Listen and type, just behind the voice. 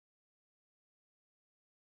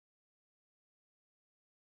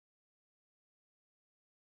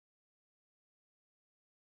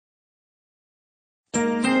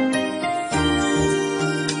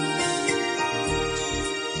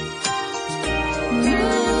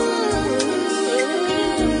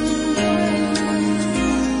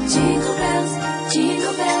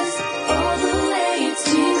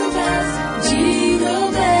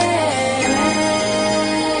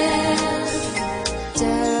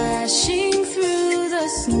dashing through the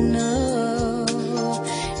snow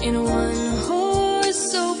in a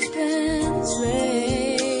one-horse open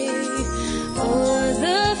sleigh. O'er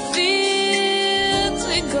the fields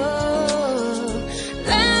we go,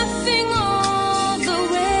 laughing all the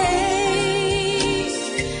way.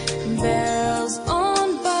 Bells on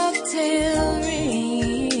bobtail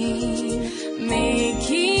ring,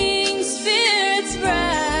 making spirits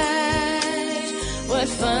bright. What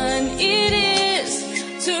fun it is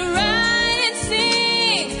to ride and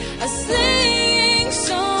sing a sleighing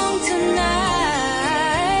song tonight.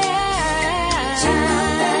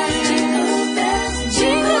 Jingle bells,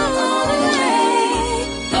 jingle all the way.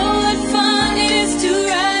 Oh, what fun it is to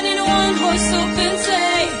ride in a one-horse open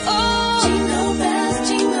sleigh. Oh, jingle bells,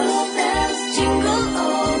 jingle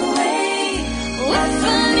all the way. What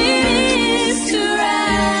fun it is to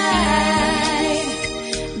ride,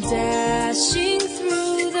 dashing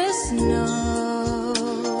through the snow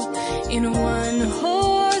in a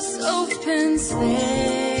one-horse open sleigh.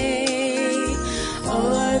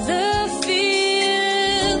 O'er the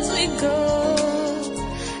fields we go,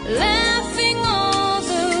 laughing all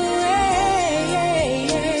the way.